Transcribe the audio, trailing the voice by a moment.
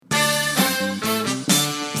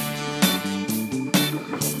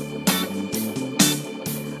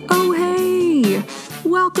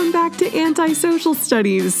to Antisocial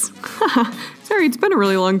Studies. Sorry, it's been a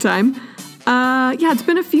really long time. It's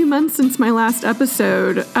been a few months since my last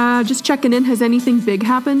episode. Just checking in, has anything big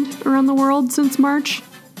happened around the world since March?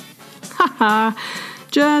 Haha,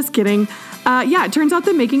 just kidding. It turns out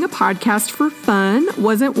that making a podcast for fun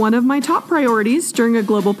wasn't one of my top priorities during a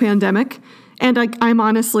global pandemic. And I'm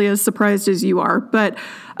honestly as surprised as you are. But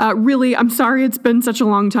really, I'm sorry it's been such a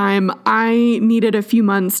long time. I needed a few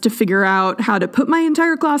months to figure out how to put my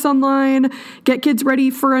entire class online, get kids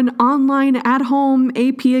ready for an online at-home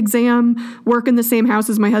AP exam, work in the same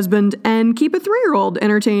house as my husband, and keep a 3-year-old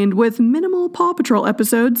entertained with minimal Paw Patrol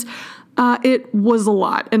episodes. It was a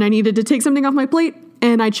lot, and I needed to take something off my plate,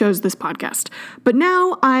 and I chose this podcast. But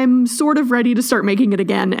now I'm sort of ready to start making it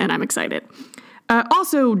again, and I'm excited.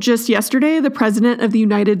 Also, just yesterday, the President of the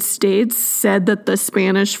United States said that the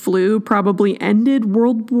Spanish flu probably ended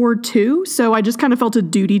World War II, so I just kind of felt a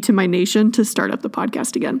duty to my nation to start up the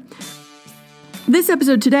podcast again. This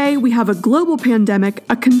episode today, we have a global pandemic,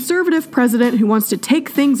 a conservative president who wants to take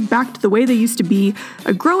things back to the way they used to be,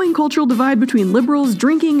 a growing cultural divide between liberals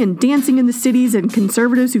drinking and dancing in the cities and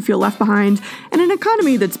conservatives who feel left behind, and an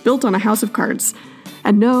economy that's built on a house of cards.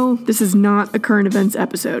 And no, this is not a current events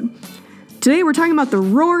episode. Today we're talking about the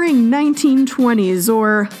roaring 1920s,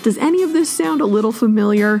 or does any of this sound a little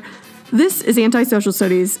familiar? This is Antisocial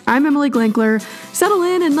Studies. I'm Emily Glankler. Settle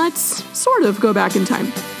in and let's sort of go back in time.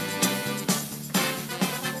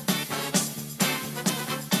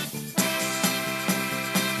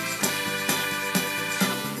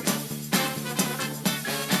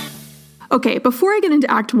 Okay, before I get into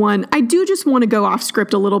Act 1, I do just want to go off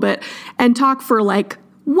script a little bit and talk for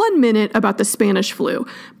 1 minute about the Spanish flu,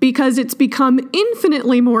 because it's become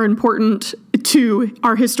infinitely more important to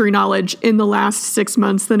our history knowledge in the last 6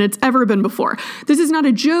 months than it's ever been before. This is not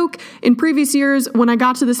a joke. In previous years, when I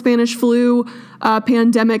got to the Spanish flu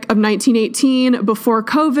pandemic of 1918, before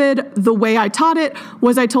COVID, the way I taught it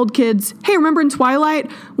was I told kids, hey, remember in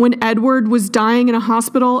Twilight when Edward was dying in a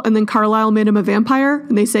hospital and then Carlisle made him a vampire?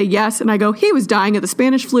 And they say yes, and I go, he was dying of the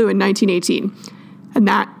Spanish flu in 1918. And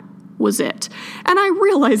that was it. And I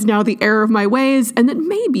realize now the error of my ways, and that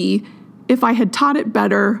maybe if I had taught it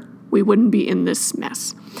better, we wouldn't be in this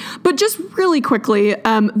mess. But just really quickly,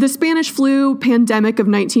 the Spanish flu pandemic of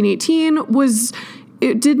 1918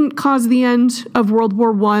 it didn't cause the end of World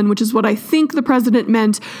War I, which is what I think the president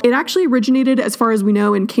meant. It actually originated, as far as we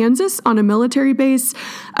know, in Kansas on a military base.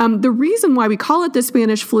 The reason why we call it the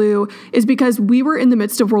Spanish flu is because we were in the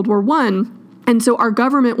midst of World War I. And so our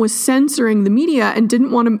government was censoring the media and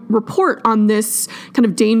didn't want to report on this kind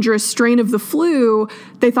of dangerous strain of the flu.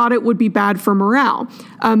 They thought it would be bad for morale.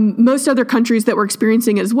 Most other countries that were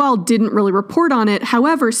experiencing it as well didn't really report on it.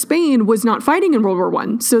 However, Spain was not fighting in World War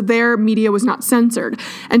I, so their media was not censored.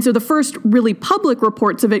 And so the first really public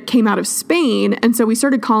reports of it came out of Spain, and so we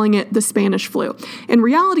started calling it the Spanish flu. In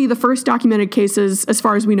reality, the first documented cases, as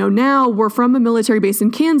far as we know now, were from a military base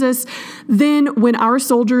in Kansas. Then when our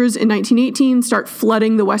soldiers in 1918 start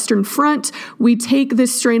flooding the Western Front, we take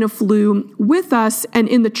this strain of flu with us, and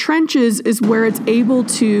in the trenches is where it's able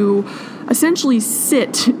to essentially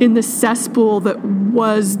sit in the cesspool that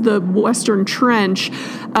was the Western Trench.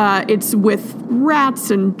 It's with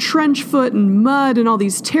rats and trench foot and mud and all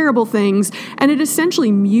these terrible things, and it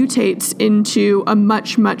essentially mutates into a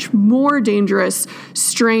much, much more dangerous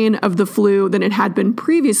strain of the flu than it had been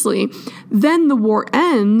previously. Then the war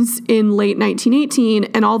ends in late 1918,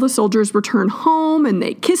 and all the soldiers return home, and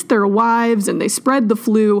they kiss their wives, and they spread the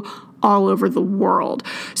flu all over the world.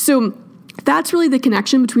 So that's really the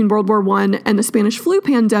connection between World War I and the Spanish flu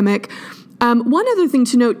pandemic. One other thing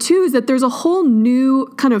to note, too, is that there's a whole new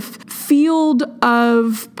kind of field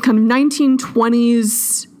of kind of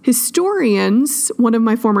 1920s historians, one of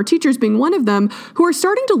my former teachers being one of them, who are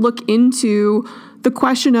starting to look into the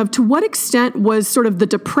question of to what extent was sort of the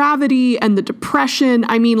depravity and the depression,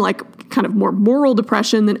 kind of more moral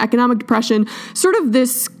depression than economic depression, sort of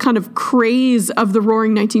this kind of craze of the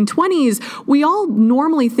roaring 1920s, we all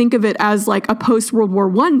normally think of it as like a post-World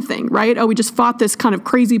War I thing, right? Oh, we just fought this kind of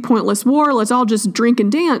crazy, pointless war. Let's all just drink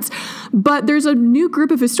and dance. But there's a new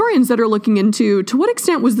group of historians that are looking into to what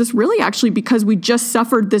extent was this really actually because we just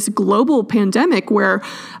suffered this global pandemic where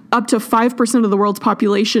up to 5% of the world's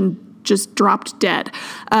population just dropped dead.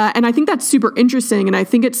 And I think that's super interesting. And I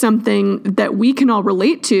think it's something that we can all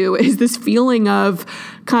relate to, is this feeling of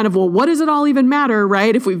kind of, well, what does it all even matter,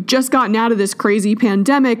 right? If we've just gotten out of this crazy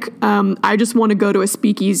pandemic, I just want to go to a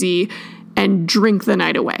speakeasy and drink the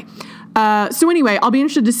night away. So anyway, I'll be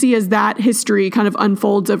interested to see as that history kind of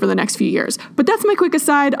unfolds over the next few years. But that's my quick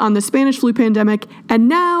aside on the Spanish flu pandemic. And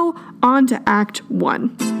now on to Act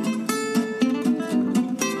 1.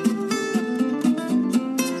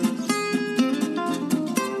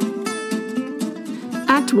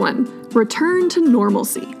 Act 1, Return to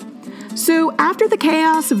Normalcy. So after the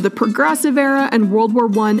chaos of the Progressive Era and World War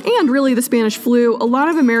I, and really the Spanish flu, a lot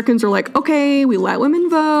of Americans are like, okay, we let women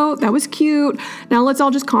vote, that was cute, now let's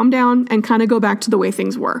all just calm down and kind of go back to the way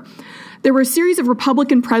things were. There were a series of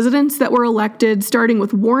Republican presidents that were elected, starting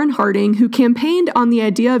with Warren Harding, who campaigned on the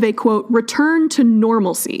idea of a, quote, return to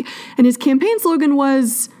normalcy. And his campaign slogan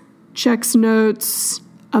was, checks notes,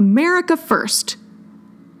 America first.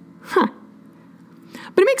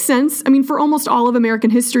 But it makes sense. I mean, for almost all of American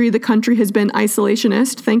history, the country has been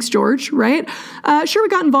isolationist. Thanks, George, right? Sure, we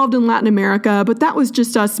got involved in Latin America, but that was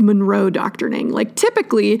just us Monroe doctrining. Like,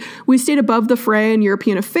 typically, we stayed above the fray in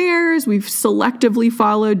European affairs. We've selectively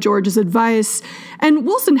followed George's advice. And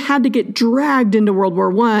Wilson had to get dragged into World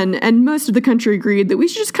War I, and most of the country agreed that we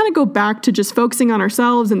should just kind of go back to just focusing on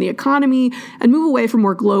ourselves and the economy and move away from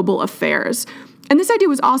more global affairs. And this idea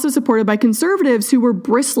was also supported by conservatives who were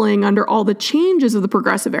bristling under all the changes of the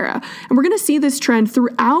Progressive Era. And we're going to see this trend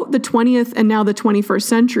throughout the 20th and now the 21st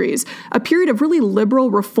centuries, a period of really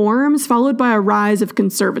liberal reforms followed by a rise of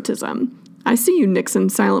conservatism. I see you, Nixon,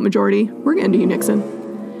 silent majority. We're getting to you, Nixon.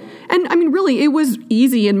 And I mean, really, it was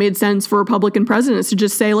easy and made sense for Republican presidents to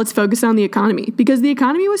just say, let's focus on the economy, because the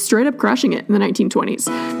economy was straight up crushing it in the 1920s.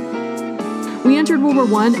 We entered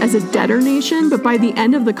World War I as a debtor nation, but by the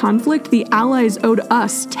end of the conflict, the Allies owed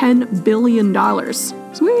us $10 billion.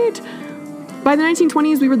 Sweet! By the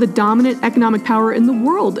 1920s, we were the dominant economic power in the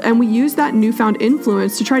world, and we used that newfound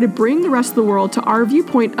influence to try to bring the rest of the world to our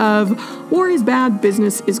viewpoint of war is bad,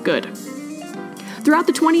 business is good. Throughout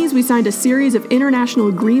the 20s, we signed a series of international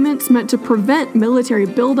agreements meant to prevent military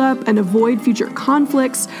buildup and avoid future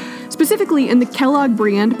conflicts. Specifically, in the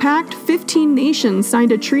Kellogg-Briand Pact, 15 nations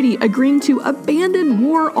signed a treaty agreeing to abandon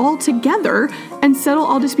war altogether and settle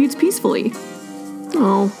all disputes peacefully.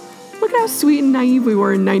 Oh, look at how sweet and naive we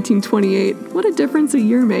were in 1928. What a difference a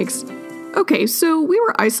year makes. Okay, so we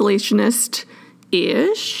were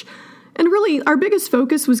isolationist-ish. And really, our biggest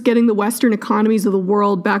focus was getting the Western economies of the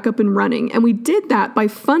world back up and running, and we did that by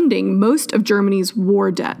funding most of Germany's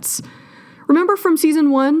war debts. Remember from season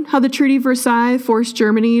 1 how the Treaty of Versailles forced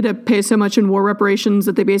Germany to pay so much in war reparations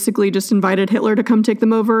that they basically just invited Hitler to come take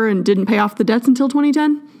them over and didn't pay off the debts until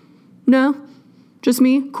 2010? No? Just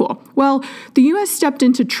me? Cool. Well, the U.S. stepped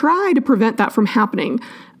in to try to prevent that from happening.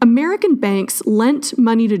 American banks lent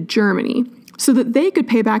money to Germany so that they could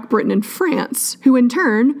pay back Britain and France, who in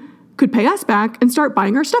turn could pay us back and start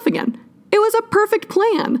buying our stuff again. It was a perfect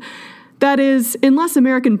plan. That is, unless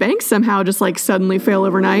American banks somehow just suddenly fail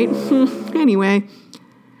overnight. Anyway.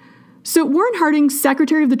 So Warren Harding's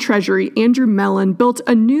Secretary of the Treasury, Andrew Mellon, built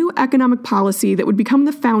a new economic policy that would become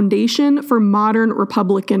the foundation for modern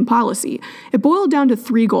Republican policy. It boiled down to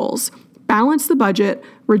 3 goals: balance the budget,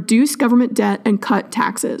 reduce government debt, and cut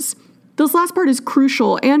taxes. This last part is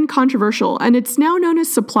crucial and controversial, and it's now known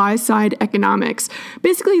as supply-side economics.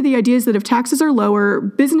 Basically, the idea is that if taxes are lower,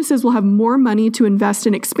 businesses will have more money to invest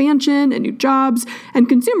in expansion and new jobs, and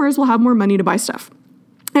consumers will have more money to buy stuff.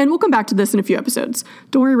 And we'll come back to this in a few episodes.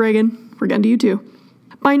 Don't worry, Reagan, we're getting to you too.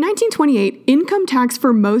 By 1928, income tax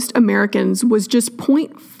for most Americans was just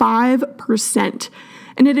 0.5%,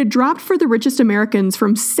 and it had dropped for the richest Americans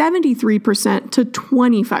from 73% to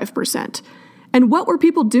 25%. And what were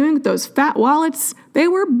people doing with those fat wallets? They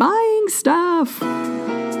were buying stuff.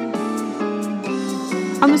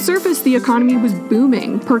 On the surface, the economy was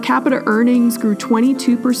booming. Per capita earnings grew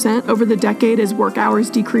 22% over the decade as work hours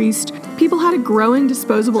decreased. People had a growing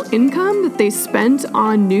disposable income that they spent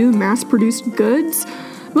on new mass-produced goods.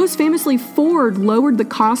 Most famously, Ford lowered the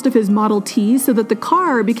cost of his Model T so that the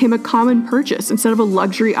car became a common purchase instead of a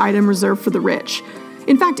luxury item reserved for the rich.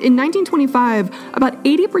 In fact, in 1925, about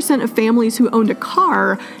 80% of families who owned a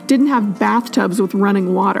car didn't have bathtubs with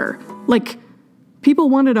running water. People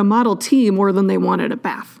wanted a Model T more than they wanted a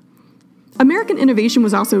bath. American innovation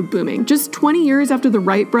was also booming. Just 20 years after the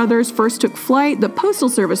Wright brothers first took flight, the Postal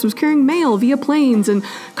Service was carrying mail via planes, and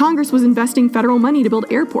Congress was investing federal money to build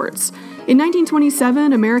airports. In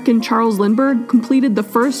 1927, American Charles Lindbergh completed the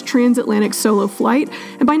first transatlantic solo flight,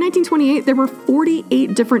 and by 1928, there were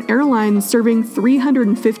 48 different airlines serving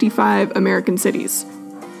 355 American cities.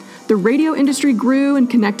 The radio industry grew and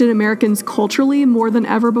connected Americans culturally more than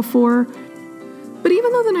ever before. But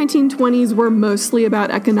even though the 1920s were mostly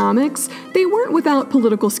about economics, they weren't without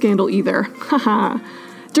political scandal either. Haha.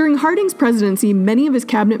 During Harding's presidency, many of his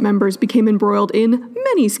cabinet members became embroiled in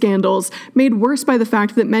many scandals, made worse by the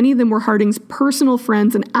fact that many of them were Harding's personal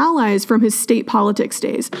friends and allies from his state politics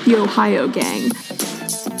days, the Ohio Gang.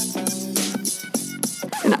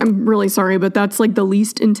 And I'm really sorry, but that's the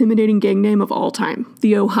least intimidating gang name of all time,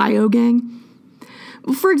 the Ohio Gang.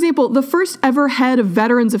 For example, the first ever head of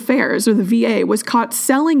Veterans Affairs, or the VA, was caught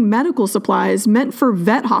selling medical supplies meant for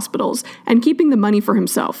vet hospitals and keeping the money for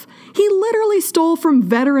himself. He literally stole from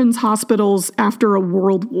veterans' hospitals after a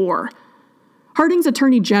world war. Harding's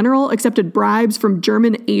attorney general accepted bribes from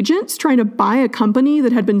German agents trying to buy a company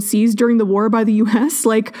that had been seized during the war by the US.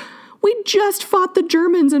 Like, we just fought the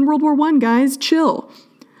Germans in World War I, guys, chill.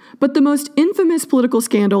 But the most infamous political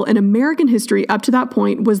scandal in American history up to that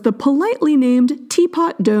point was the politely named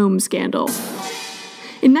Teapot Dome scandal.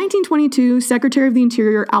 In 1922, Secretary of the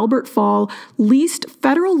Interior Albert Fall leased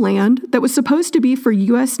federal land that was supposed to be for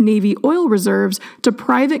U.S. Navy oil reserves to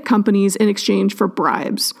private companies in exchange for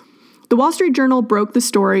bribes. The Wall Street Journal broke the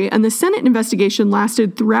story, and the Senate investigation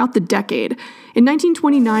lasted throughout the decade. In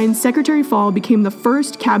 1929, Secretary Fall became the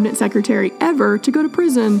first cabinet secretary ever to go to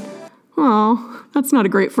prison. Oh, that's not a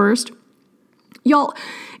great first. Y'all,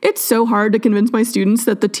 it's so hard to convince my students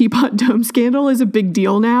that the Teapot Dome scandal is a big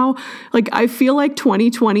deal now. Like, I feel like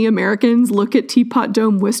 2020 Americans look at Teapot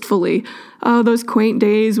Dome wistfully. Those quaint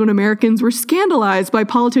days when Americans were scandalized by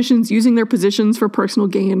politicians using their positions for personal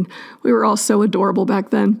gain. We were all so adorable back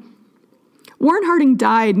then. Warren Harding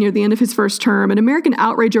died near the end of his first term, and American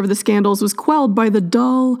outrage over the scandals was quelled by the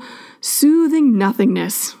dull, soothing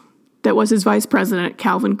nothingness that was his vice president,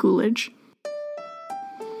 Calvin Coolidge.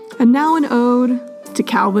 And now an ode to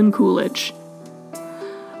Calvin Coolidge.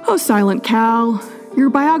 Oh, Silent Cal,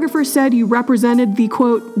 your biographer said you represented the,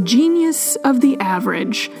 quote, genius of the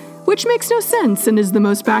average, which makes no sense and is the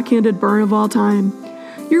most backhanded burn of all time.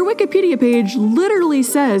 Your Wikipedia page literally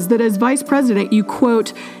says that as vice president you,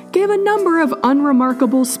 quote, gave a number of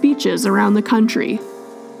unremarkable speeches around the country,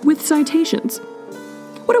 with citations.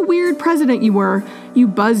 What a weird president you were. You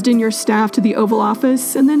buzzed in your staff to the Oval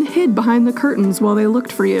Office and then hid behind the curtains while they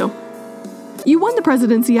looked for you. You won the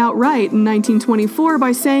presidency outright in 1924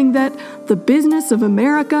 by saying that the business of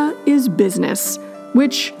America is business,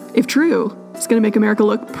 which, if true, is going to make America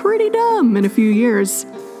look pretty dumb in a few years.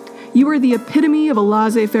 You were the epitome of a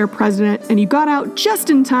laissez-faire president, and you got out just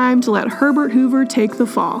in time to let Herbert Hoover take the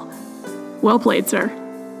fall. Well played, sir.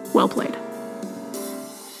 Well played.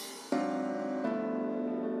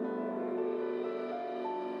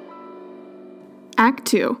 Act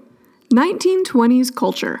 2. 1920s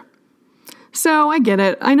culture. So, I get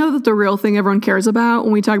it. I know that the real thing everyone cares about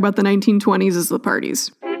when we talk about the 1920s is the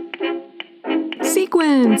parties.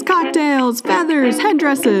 Sequins, cocktails, feathers,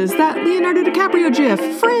 headdresses, that Leonardo DiCaprio gif,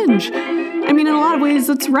 Fringe. I mean, in a lot of ways,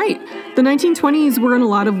 that's right. The 1920s were in a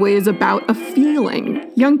lot of ways about a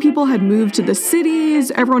feeling. Young people had moved to the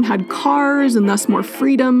cities, everyone had cars and thus more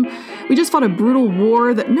freedom. We just fought a brutal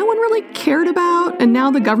war that no one really cared about, and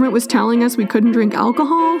now the government was telling us we couldn't drink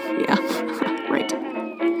alcohol? Yeah, right.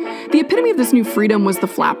 The epitome of this new freedom was the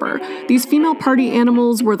flapper. These female party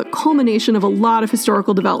animals were the culmination of a lot of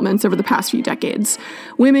historical developments over the past few decades.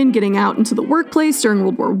 Women getting out into the workplace during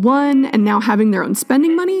World War I and now having their own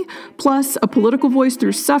spending money, plus a political voice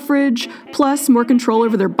through suffrage, plus more control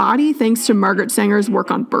over their body thanks to Margaret Sanger's work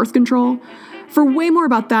on birth control. For way more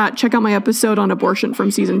about that, check out my episode on abortion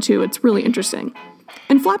from season 2. It's really interesting.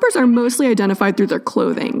 And flappers are mostly identified through their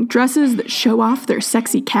clothing, dresses that show off their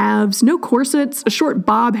sexy calves, no corsets, a short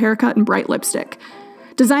bob haircut, and bright lipstick.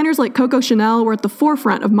 Designers like Coco Chanel were at the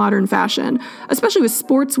forefront of modern fashion, especially with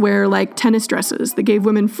sportswear like tennis dresses that gave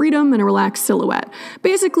women freedom and a relaxed silhouette.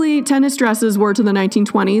 Basically, tennis dresses were to the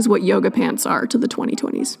 1920s what yoga pants are to the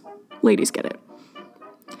 2020s. Ladies get it.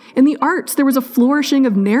 In the arts, there was a flourishing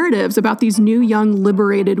of narratives about these new, young,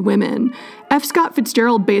 liberated women. F. Scott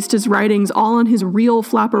Fitzgerald based his writings all on his real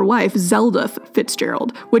flapper wife, Zelda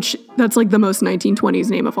Fitzgerald, which that's like the most 1920s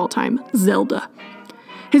name of all time, Zelda.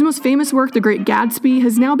 His most famous work, The Great Gatsby,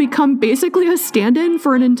 has now become basically a stand-in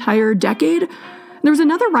for an entire decade. There was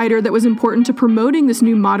another writer that was important to promoting this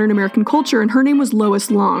new modern American culture, and her name was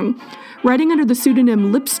Lois Long. Writing under the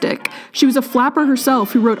pseudonym Lipstick, she was a flapper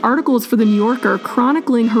herself who wrote articles for The New Yorker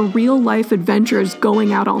chronicling her real-life adventures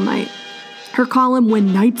going out all night. Her column,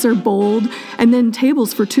 When Nights Are Bold, and then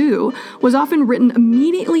Tables for Two, was often written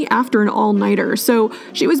immediately after an all-nighter, so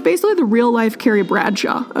she was basically the real-life Carrie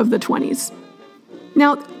Bradshaw of the 20s.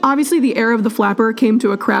 Now, obviously the era of the flapper came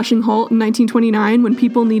to a crashing halt in 1929 when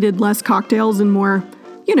people needed less cocktails and more,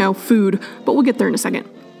 food, but we'll get there in a second.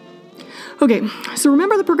 Okay, so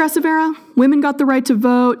remember the progressive era? Women got the right to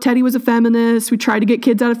vote, Teddy was a feminist, we tried to get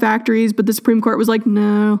kids out of factories, but the Supreme Court was like,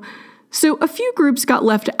 no. So a few groups got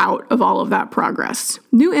left out of all of that progress.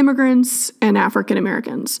 New immigrants and African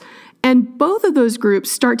Americans. And both of those groups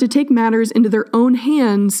start to take matters into their own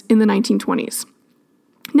hands in the 1920s.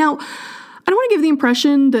 Now, I don't want to give the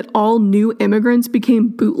impression that all new immigrants became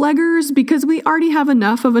bootleggers, because we already have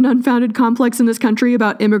enough of an unfounded complex in this country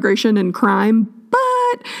about immigration and crime,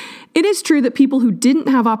 but it is true that people who didn't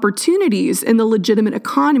have opportunities in the legitimate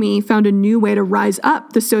economy found a new way to rise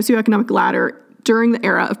up the socioeconomic ladder during the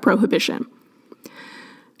era of Prohibition.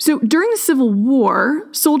 So during the Civil War,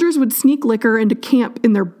 soldiers would sneak liquor into camp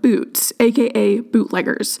in their boots, aka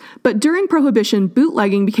bootleggers. But during Prohibition,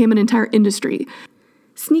 bootlegging became an entire industry.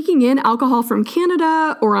 Sneaking in alcohol from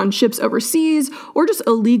Canada or on ships overseas, or just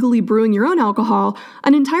illegally brewing your own alcohol,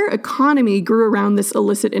 an entire economy grew around this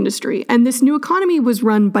illicit industry. And this new economy was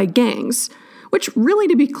run by gangs, which really,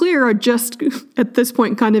 to be clear, are just, at this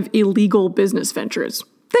point, kind of illegal business ventures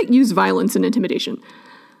that use violence and intimidation.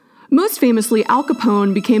 Most famously, Al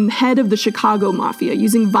Capone became head of the Chicago Mafia,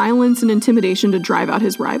 using violence and intimidation to drive out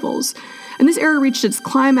his rivals. And this era reached its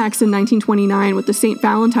climax in 1929 with the St.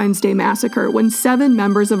 Valentine's Day Massacre, when 7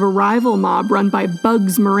 members of a rival mob run by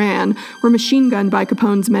Bugs Moran were machine-gunned by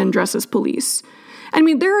Capone's men dressed as police. I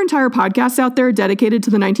mean, there are entire podcasts out there dedicated to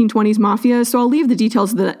the 1920s Mafia, so I'll leave the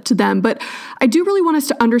details to them, but I do really want us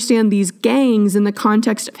to understand these gangs in the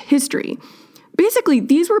context of history. Basically,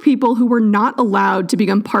 these were people who were not allowed to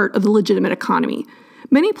become part of the legitimate economy.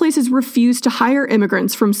 Many places refused to hire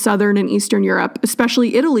immigrants from Southern and Eastern Europe,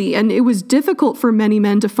 especially Italy, and it was difficult for many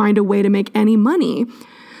men to find a way to make any money.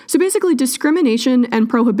 So basically, discrimination and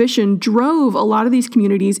prohibition drove a lot of these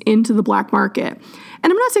communities into the black market.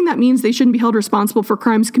 And I'm not saying that means they shouldn't be held responsible for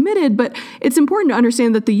crimes committed, but it's important to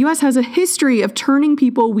understand that the U.S. has a history of turning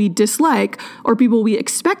people we dislike, or people we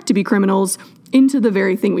expect to be criminals, into the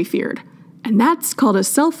very thing we feared. And that's called a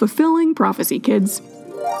self-fulfilling prophecy, kids.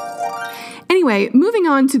 Anyway, moving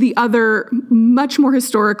on to the other, much more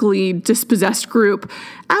historically dispossessed group,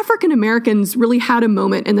 African Americans really had a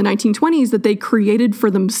moment in the 1920s that they created for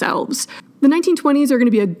themselves. The 1920s are going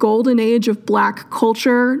to be a golden age of black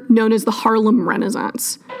culture known as the Harlem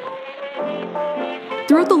Renaissance.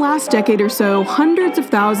 Throughout the last decade or so, hundreds of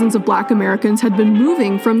thousands of black Americans had been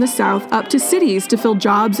moving from the South up to cities to fill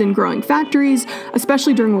jobs in growing factories,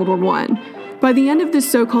 especially during World War I. By the end of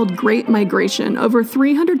this so-called Great Migration, over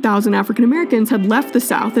 300,000 African Americans had left the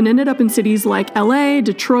South and ended up in cities like LA,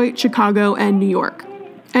 Detroit, Chicago, and New York.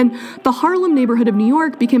 And the Harlem neighborhood of New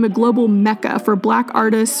York became a global mecca for black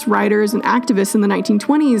artists, writers, and activists in the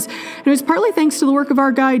 1920s, and it was partly thanks to the work of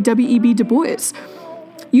our guy W.E.B. Du Bois.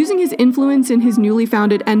 Using his influence in his newly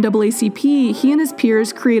founded NAACP, he and his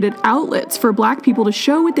peers created outlets for black people to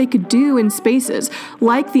show what they could do in spaces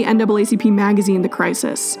like the NAACP magazine, The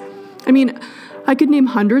Crisis. I mean, I could name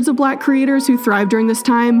hundreds of black creators who thrived during this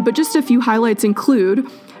time, but just a few highlights include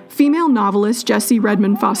female novelist Jessie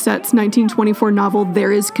Redmond Fauset's 1924 novel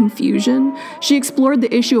There Is Confusion. She explored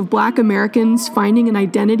the issue of black Americans finding an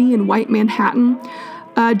identity in white Manhattan.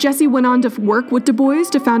 Jessie went on to work with Du Bois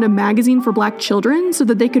to found a magazine for black children so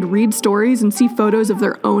that they could read stories and see photos of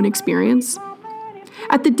their own experience.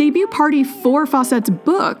 At the debut party for Fauset's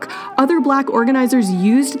book, other black organizers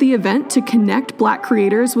used the event to connect black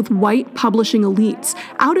creators with white publishing elites.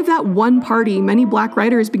 Out of that one party, many black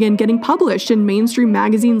writers began getting published in mainstream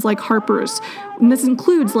magazines like Harper's, and this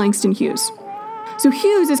includes Langston Hughes. So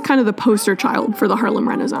Hughes is kind of the poster child for the Harlem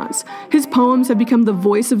Renaissance. His poems have become the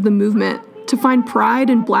voice of the movement to find pride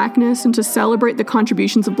in blackness and to celebrate the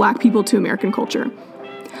contributions of black people to American culture.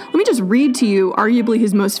 Let me just read to you arguably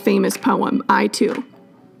his most famous poem, I Too.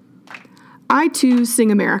 I too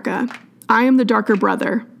sing America. I am the darker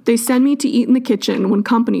brother. They send me to eat in the kitchen when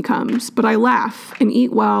company comes, but I laugh and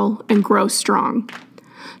eat well and grow strong.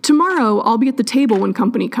 Tomorrow I'll be at the table when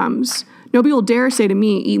company comes. Nobody will dare say to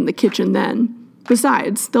me, eat in the kitchen then.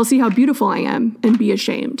 Besides, they'll see how beautiful I am and be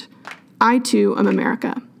ashamed. I too am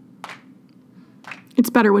America. It's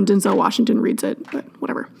better when Denzel Washington reads it, but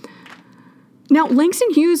whatever. Now,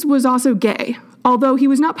 Langston Hughes was also gay. Although he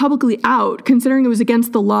was not publicly out, considering it was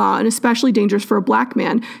against the law and especially dangerous for a black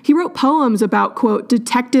man, he wrote poems about, quote,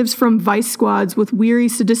 detectives from vice squads with weary,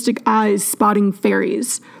 sadistic eyes spotting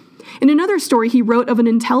fairies. In another story, he wrote of an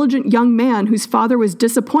intelligent young man whose father was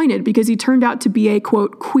disappointed because he turned out to be a,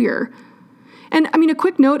 quote, queer. And I mean, a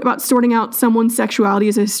quick note about sorting out someone's sexuality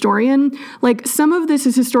as a historian. Like, some of this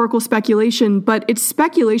is historical speculation, but it's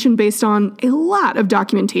speculation based on a lot of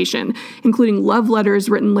documentation, including love letters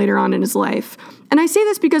written later on in his life. And I say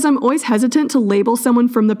this because I'm always hesitant to label someone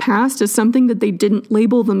from the past as something that they didn't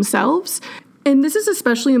label themselves. And this is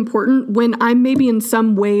especially important when I'm maybe in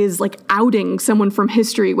some ways like outing someone from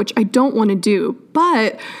history, which I don't want to do.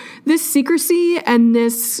 But this secrecy and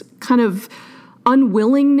this kind of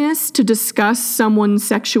unwillingness to discuss someone's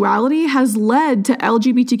sexuality has led to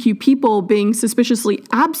LGBTQ people being suspiciously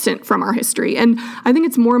absent from our history. And I think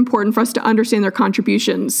it's more important for us to understand their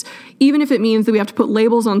contributions, even if it means that we have to put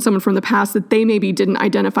labels on someone from the past that they maybe didn't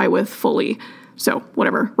identify with fully. So,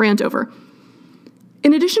 whatever, rant over.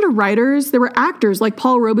 In addition to writers, there were actors like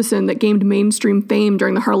Paul Robeson that gained mainstream fame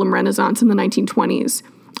during the Harlem Renaissance in the 1920s.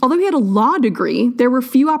 Although he had a law degree, there were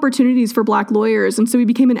few opportunities for black lawyers, and so he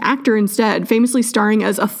became an actor instead, famously starring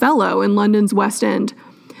as Othello in London's West End.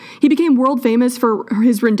 He became world famous for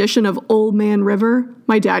his rendition of Old Man River.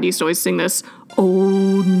 My dad used to always sing this,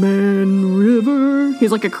 Old Man River. He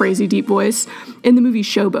has like a crazy deep voice, in the movie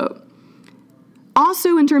Showboat.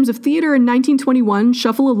 Also, in terms of theater, in 1921,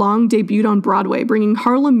 Shuffle Along debuted on Broadway, bringing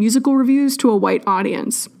Harlem musical reviews to a white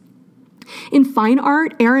audience. In fine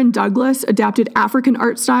art, Aaron Douglas adapted African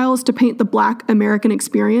art styles to paint the Black American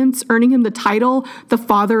experience, earning him the title, the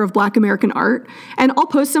father of Black American art. And I'll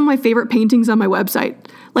post some of my favorite paintings on my website.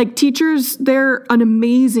 Like teachers, they're an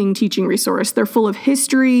amazing teaching resource. They're full of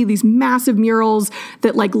history, these massive murals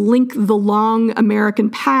that like link the long American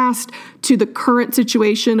past to the current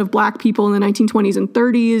situation of Black people in the 1920s and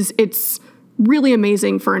 30s. It's really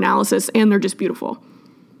amazing for analysis, and they're just beautiful.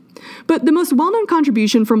 But the most well-known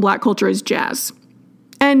contribution from Black culture is jazz.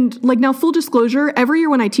 And now, full disclosure, every year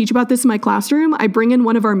when I teach about this in my classroom, I bring in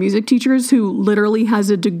one of our music teachers who literally has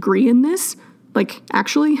a degree in this,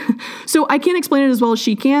 actually. So I can't explain it as well as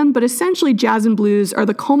she can, but essentially jazz and blues are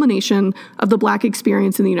the culmination of the Black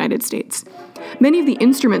experience in the United States. Many of the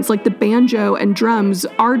instruments, like the banjo and drums,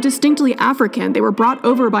 are distinctly African. They were brought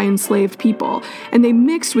over by enslaved people, and they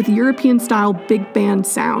mixed with European-style big band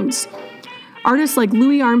sounds. Artists like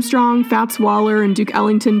Louis Armstrong, Fats Waller, and Duke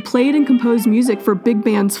Ellington played and composed music for big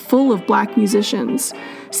bands full of Black musicians.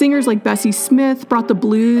 Singers like Bessie Smith brought the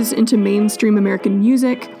blues into mainstream American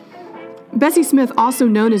music. Bessie Smith, also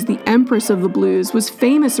known as the Empress of the Blues, was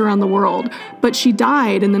famous around the world, but she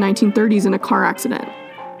died in the 1930s in a car accident.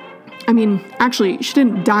 Actually, she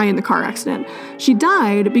didn't die in the car accident. She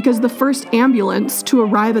died because the first ambulance to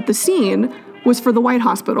arrive at the scene was for the White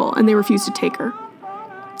Hospital, and they refused to take her.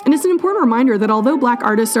 And it's an important reminder that although Black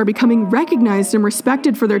artists are becoming recognized and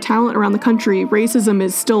respected for their talent around the country, racism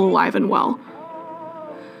is still alive and well.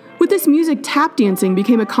 With this music, tap dancing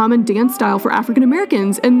became a common dance style for African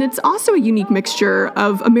Americans, and it's also a unique mixture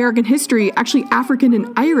of American history, actually African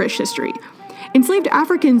and Irish history. Enslaved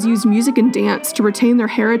Africans used music and dance to retain their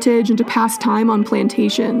heritage and to pass time on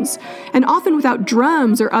plantations. And often without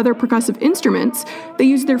drums or other percussive instruments, they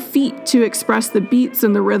used their feet to express the beats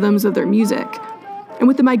and the rhythms of their music. And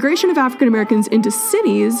with the migration of African Americans into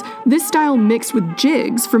cities, this style mixed with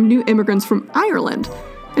jigs from new immigrants from Ireland.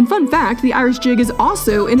 And fun fact, the Irish jig is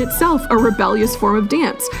also in itself a rebellious form of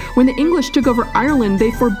dance. When the English took over Ireland, they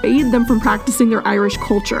forbade them from practicing their Irish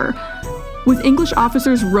culture. With English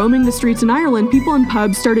officers roaming the streets in Ireland, people in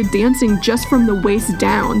pubs started dancing just from the waist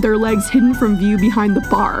down, their legs hidden from view behind the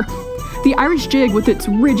bar. The Irish jig, with its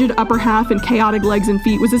rigid upper half and chaotic legs and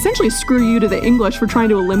feet, was essentially a screw you to the English for trying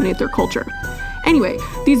to eliminate their culture. Anyway,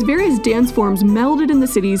 these various dance forms melded in the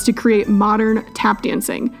cities to create modern tap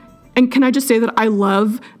dancing. And can I just say that I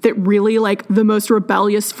love that really, the most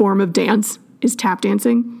rebellious form of dance is tap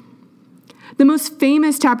dancing? The most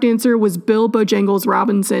famous tap dancer was Bill Bojangles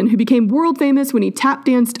Robinson, who became world famous when he tap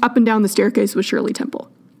danced up and down the staircase with Shirley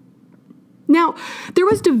Temple. Now, there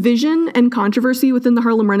was division and controversy within the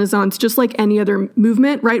Harlem Renaissance, just like any other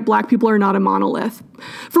movement, right? Black people are not a monolith.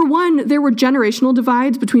 For one, there were generational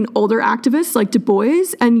divides between older activists like Du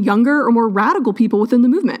Bois and younger or more radical people within the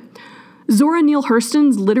movement. Zora Neale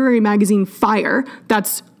Hurston's literary magazine Fire,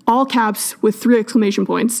 that's all caps with 3 exclamation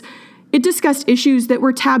points, it discussed issues that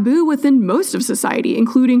were taboo within most of society,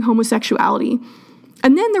 including homosexuality.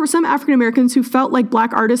 And then there were some African Americans who felt like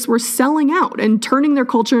Black artists were selling out and turning their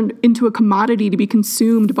culture into a commodity to be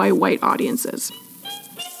consumed by white audiences.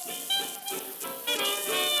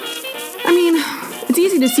 It's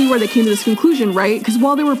easy to see where they came to this conclusion, right? Because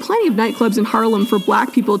while there were plenty of nightclubs in Harlem for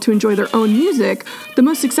Black people to enjoy their own music, the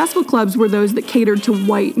most successful clubs were those that catered to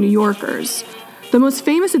white New Yorkers. The most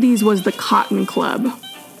famous of these was the Cotton Club.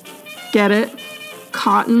 Get it?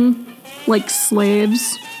 Cotton, like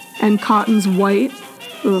slaves, and cotton's white.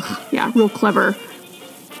 Ugh, yeah, real clever.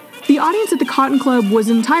 The audience at the Cotton Club was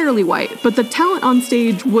entirely white, but the talent on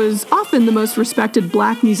stage was often the most respected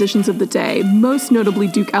Black musicians of the day, most notably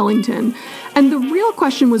Duke Ellington. And the real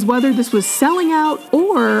question was whether this was selling out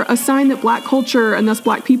or a sign that Black culture and thus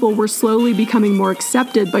Black people were slowly becoming more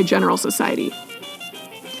accepted by general society.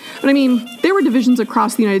 But I mean, there were divisions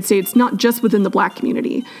across the United States, not just within the Black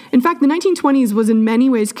community. In fact, the 1920s was in many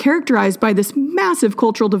ways characterized by this massive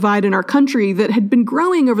cultural divide in our country that had been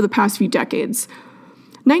growing over the past few decades.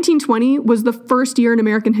 1920 was the first year in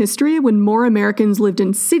American history when more Americans lived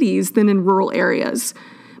in cities than in rural areas.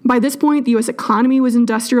 By this point, the U.S. economy was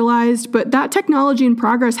industrialized, but that technology and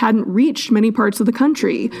progress hadn't reached many parts of the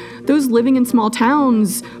country. Those living in small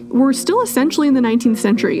towns were still essentially in the 19th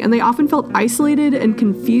century, and they often felt isolated and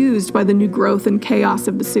confused by the new growth and chaos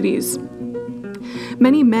of the cities.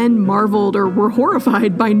 Many men marveled or were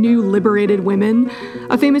horrified by new liberated women.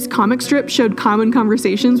 A famous comic strip showed common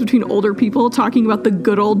conversations between older people talking about the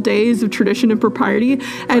good old days of tradition and propriety,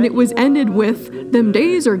 and it was ended with, "Them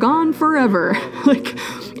days are gone forever."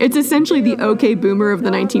 It's essentially the OK Boomer of the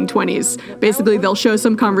 1920s. Basically, they'll show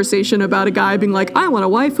some conversation about a guy being like, "I want a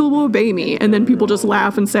wife who will obey me," and then people just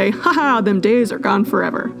laugh and say, "Haha, them days are gone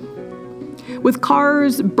forever." With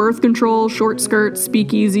cars, birth control, short skirts,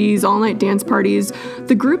 speakeasies, all-night dance parties,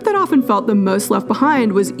 the group that often felt the most left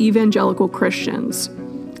behind was evangelical Christians.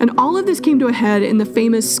 And all of this came to a head in the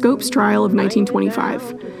famous Scopes trial of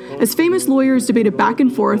 1925. As famous lawyers debated back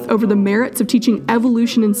and forth over the merits of teaching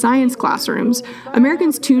evolution in science classrooms,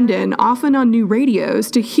 Americans tuned in, often on new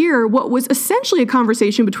radios, to hear what was essentially a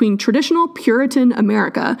conversation between traditional Puritan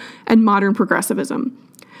America and modern progressivism.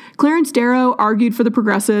 Clarence Darrow argued for the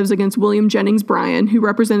progressives against William Jennings Bryan, who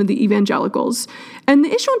represented the evangelicals, and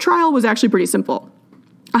the issue on trial was actually pretty simple.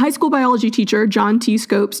 A high school biology teacher, John T.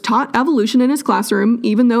 Scopes, taught evolution in his classroom,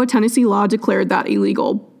 even though a Tennessee law declared that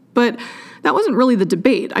illegal. But that wasn't really the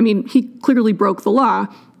debate. I mean, he clearly broke the law.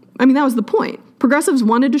 That was the point. Progressives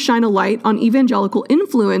wanted to shine a light on evangelical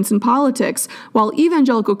influence in politics, while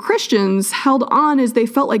evangelical Christians held on as they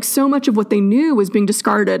felt like so much of what they knew was being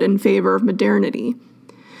discarded in favor of modernity.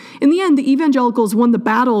 In the end, the evangelicals won the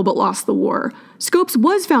battle but lost the war. Scopes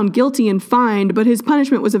was found guilty and fined, but his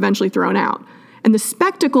punishment was eventually thrown out. And the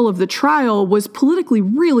spectacle of the trial was politically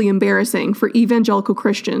really embarrassing for evangelical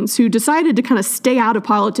Christians who decided to kind of stay out of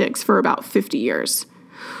politics for about 50 years.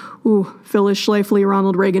 Ooh, Phyllis Schlafly,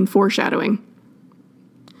 Ronald Reagan foreshadowing.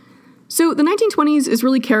 So the 1920s is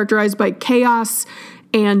really characterized by chaos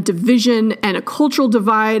and division and a cultural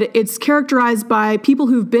divide. It's characterized by people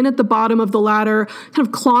who've been at the bottom of the ladder, kind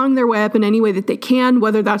of clawing their way up in any way that they can,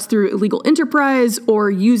 whether that's through illegal enterprise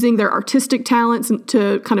or using their artistic talents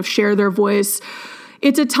to kind of share their voice.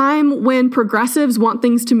 It's a time when progressives want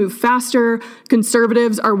things to move faster,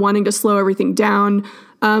 conservatives are wanting to slow everything down,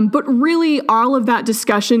 but really all of that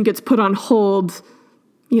discussion gets put on hold,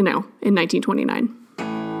 in 1929.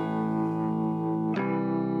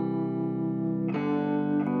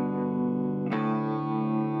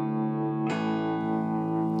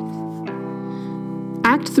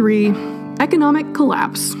 Act 3, Economic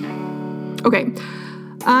Collapse. Okay,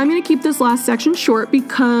 I'm going to keep this last section short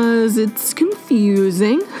because it's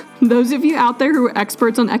confusing. Those of you out there who are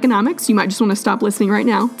experts on economics, you might just want to stop listening right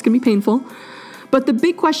now. It's going to be painful. But the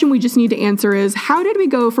big question we just need to answer is, how did we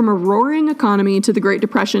go from a roaring economy to the Great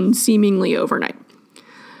Depression seemingly overnight?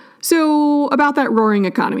 So, about that roaring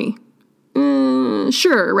economy.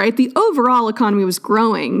 Sure, right? The overall economy was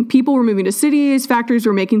growing. People were moving to cities, factories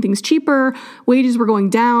were making things cheaper, wages were going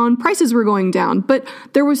down, prices were going down. But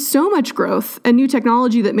there was so much growth and new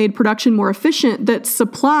technology that made production more efficient that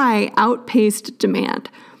supply outpaced demand.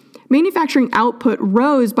 Manufacturing output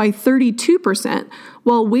rose by 32%,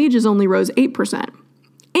 while wages only rose 8%.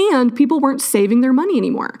 And people weren't saving their money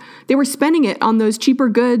anymore. They were spending it on those cheaper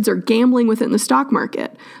goods or gambling with it in the stock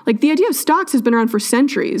market. The idea of stocks has been around for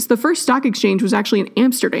centuries. The first stock exchange was actually in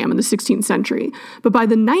Amsterdam in the 16th century. But by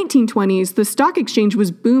the 1920s, the stock exchange was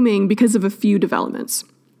booming because of a few developments.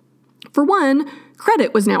 For one,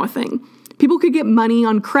 credit was now a thing. People could get money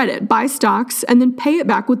on credit, buy stocks, and then pay it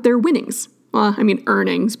back with their winnings.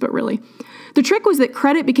 Earnings, but really. The trick was that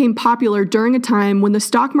credit became popular during a time when the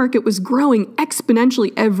stock market was growing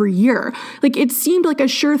exponentially every year. It seemed like a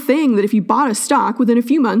sure thing that if you bought a stock, within a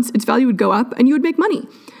few months, its value would go up and you would make money.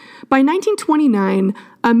 By 1929,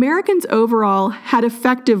 Americans overall had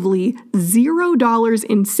effectively $0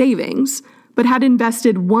 in savings, but had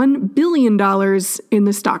invested $1 billion in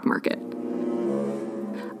the stock market.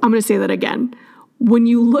 I'm going to say that again. When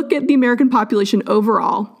you look at the American population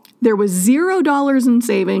overall, there was $0 in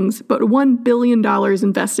savings, but $1 billion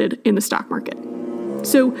invested in the stock market.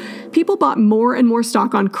 So people bought more and more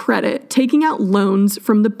stock on credit, taking out loans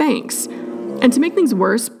from the banks. And to make things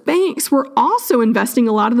worse, banks were also investing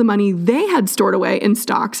a lot of the money they had stored away in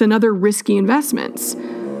stocks and other risky investments.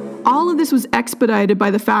 All of this was expedited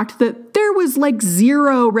by the fact that there was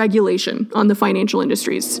zero regulation on the financial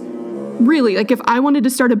industries. Really, like if I wanted to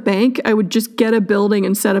start a bank, I would just get a building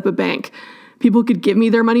and set up a bank. People could give me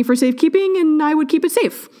their money for safekeeping and I would keep it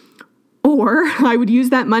safe. Or I would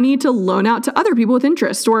use that money to loan out to other people with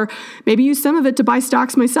interest, or maybe use some of it to buy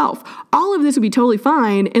stocks myself. All of this would be totally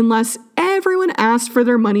fine unless everyone asked for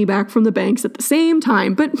their money back from the banks at the same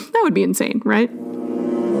time, but that would be insane, right?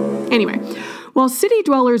 Anyway, while city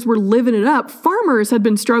dwellers were living it up, farmers had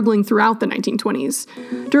been struggling throughout the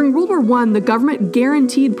 1920s. During World War I, the government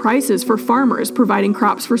guaranteed prices for farmers providing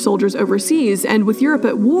crops for soldiers overseas, and with Europe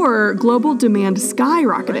at war, global demand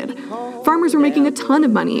skyrocketed. Farmers were making a ton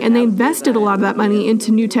of money, and they invested a lot of that money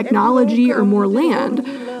into new technology or more land.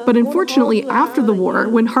 But unfortunately, after the war,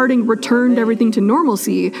 when Harding returned everything to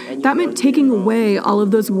normalcy, that meant taking away all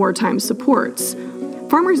of those wartime supports.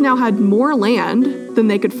 Farmers now had more land than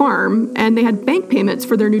they could farm, and they had bank payments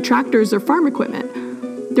for their new tractors or farm equipment.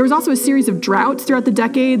 There was also a series of droughts throughout the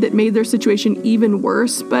decade that made their situation even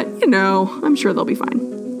worse, but, I'm sure they'll be fine.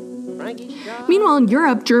 Meanwhile, in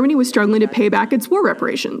Europe, Germany was struggling to pay back its war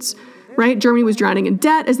reparations. Right? Germany was drowning in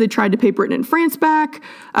debt as they tried to pay Britain and France back.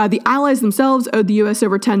 The Allies themselves owed the U.S.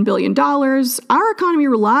 over $10 billion. Our economy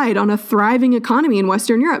relied on a thriving economy in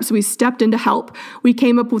Western Europe, so we stepped in to help. We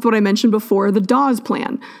came up with what I mentioned before, the Dawes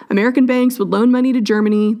Plan. American banks would loan money to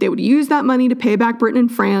Germany. They would use that money to pay back Britain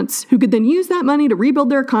and France, who could then use that money to rebuild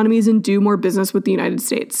their economies and do more business with the United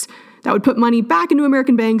States. That would put money back into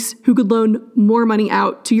American banks, who could loan more money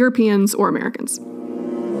out to Europeans or Americans.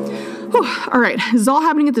 All right, this is all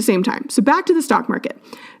happening at the same time. So back to the stock market.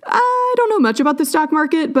 I don't know much about the stock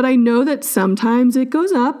market, but I know that sometimes it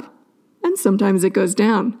goes up and sometimes it goes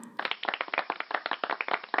down.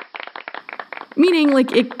 Meaning,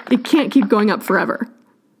 it can't keep going up forever.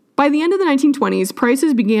 By the end of the 1920s,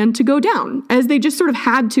 prices began to go down, as they just sort of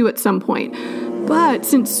had to at some point. But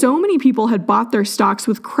since so many people had bought their stocks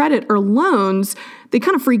with credit or loans, they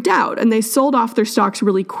kind of freaked out and they sold off their stocks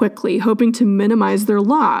really quickly, hoping to minimize their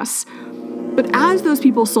loss. But as those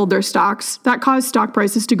people sold their stocks, that caused stock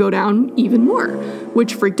prices to go down even more,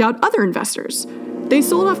 which freaked out other investors. They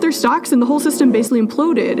sold off their stocks and the whole system basically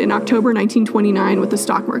imploded in October 1929 with the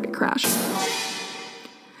stock market crash.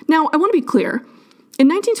 Now, I want to be clear. In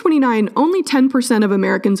 1929, only 10% of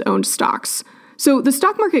Americans owned stocks. So the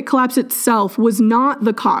stock market collapse itself was not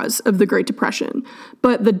the cause of the Great Depression,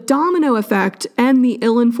 but the domino effect and the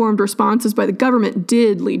ill-informed responses by the government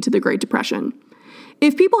did lead to the Great Depression.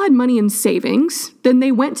 If people had money in savings, then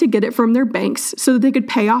they went to get it from their banks so that they could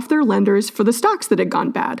pay off their lenders for the stocks that had gone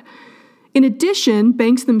bad. In addition,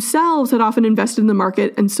 banks themselves had often invested in the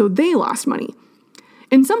market, and so they lost money.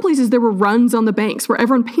 In some places, there were runs on the banks where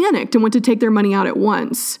everyone panicked and went to take their money out at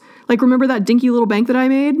once. Like, remember that dinky little bank that I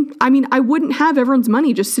made? I mean, I wouldn't have everyone's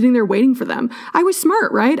money just sitting there waiting for them. I was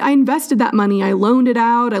smart, right? I invested that money. I loaned it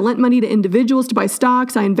out. I lent money to individuals to buy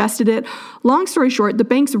stocks. I invested it. Long story short, the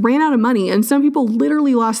banks ran out of money, and some people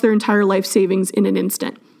literally lost their entire life savings in an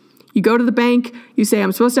instant. You go to the bank, you say,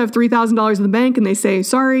 I'm supposed to have $3,000 in the bank, and they say,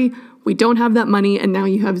 sorry, we don't have that money, and now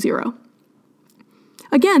you have zero.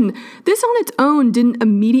 Again, this on its own didn't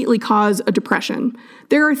immediately cause a depression.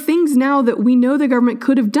 There are things now that we know the government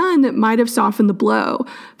could have done that might have softened the blow.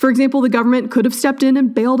 For example, the government could have stepped in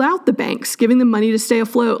and bailed out the banks, giving them money to stay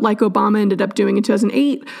afloat like Obama ended up doing in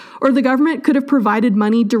 2008. Or the government could have provided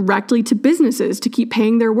money directly to businesses to keep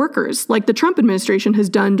paying their workers, like the Trump administration has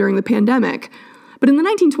done during the pandemic. But in the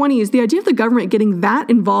 1920s, the idea of the government getting that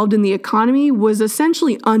involved in the economy was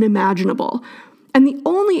essentially unimaginable. And the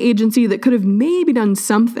only agency that could have maybe done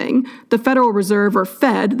something, the Federal Reserve or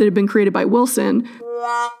Fed that had been created by Wilson,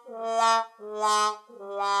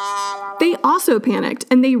 they also panicked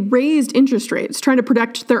and they raised interest rates, trying to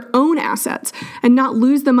protect their own assets and not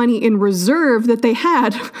lose the money in reserve that they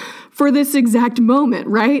had for this exact moment,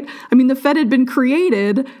 right? I mean, the Fed had been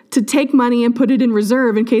created to take money and put it in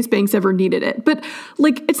reserve in case banks ever needed it. But,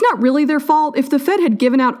 it's not really their fault. If the Fed had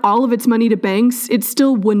given out all of its money to banks, it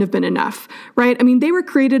still wouldn't have been enough, right? I mean, they were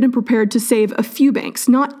created and prepared to save a few banks,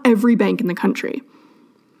 not every bank in the country.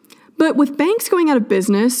 But with banks going out of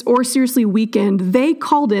business or seriously weakened, they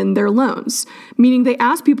called in their loans, meaning they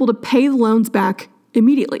asked people to pay the loans back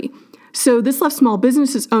immediately. So this left small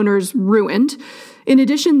business owners ruined. In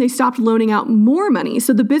addition, they stopped loaning out more money,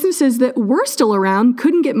 so the businesses that were still around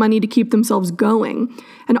couldn't get money to keep themselves going.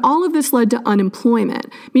 And all of this led to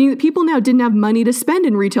unemployment, meaning that people now didn't have money to spend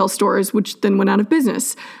in retail stores, which then went out of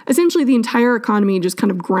business. Essentially, the entire economy just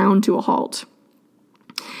kind of ground to a halt.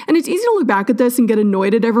 And it's easy to look back at this and get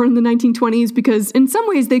annoyed at everyone in the 1920s because in some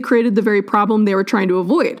ways they created the very problem they were trying to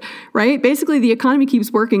avoid, right? Basically, the economy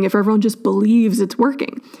keeps working if everyone just believes it's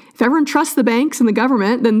working. If everyone trusts the banks and the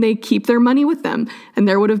government, then they keep their money with them. And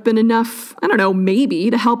there would have been enough, maybe,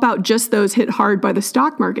 to help out just those hit hard by the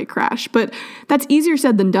stock market crash. But that's easier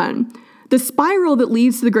said than done. The spiral that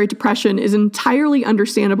leads to the Great Depression is entirely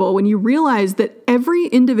understandable when you realize that every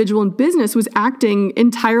individual and business was acting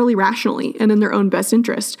entirely rationally and in their own best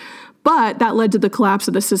interest. But that led to the collapse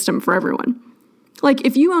of the system for everyone. Like,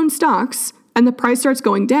 if you own stocks and the price starts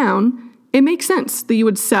going down, it makes sense that you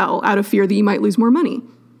would sell out of fear that you might lose more money.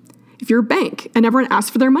 If you're a bank and everyone asks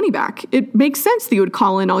for their money back, it makes sense that you would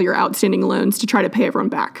call in all your outstanding loans to try to pay everyone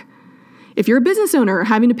back. If you're a business owner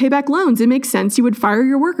having to pay back loans, it makes sense you would fire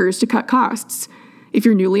your workers to cut costs. If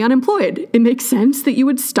you're newly unemployed, it makes sense that you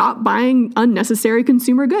would stop buying unnecessary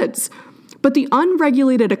consumer goods. But the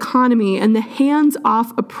unregulated economy and the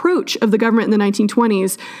hands-off approach of the government in the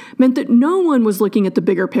 1920s meant that no one was looking at the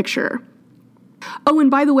bigger picture. Oh, and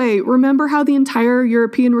by the way, remember how the entire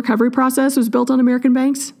European recovery process was built on American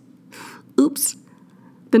banks? Oops.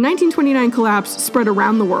 The 1929 collapse spread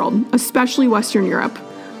around the world, especially Western Europe.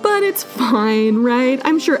 But it's fine, right?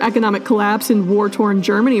 I'm sure economic collapse in war-torn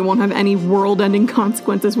Germany won't have any world-ending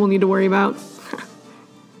consequences we'll need to worry about.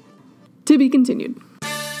 To be continued.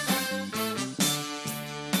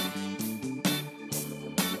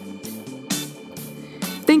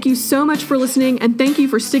 Thank you so much for listening, and thank you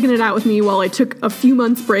for sticking it out with me while I took a few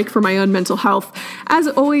months break for my own mental health. As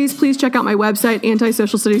always, please check out my website,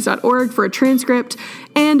 antisocialstudies.org, for a transcript.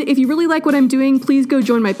 And if you really like what I'm doing, please go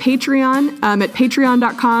join my Patreon at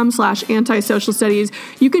patreon.com/antisocialstudies.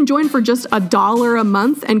 You can join for just $1 a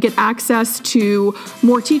month and get access to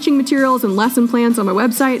more teaching materials and lesson plans on my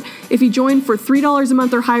website. If you join for $3 a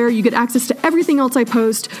month or higher, you get access to everything else I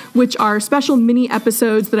post, which are special mini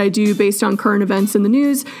episodes that I do based on current events in the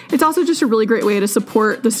news. It's also just a really great way to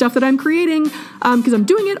support the stuff that I'm creating because I'm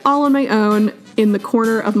doing it all on my own in the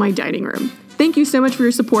corner of my dining room. Thank you so much for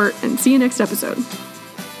your support, and see you next episode.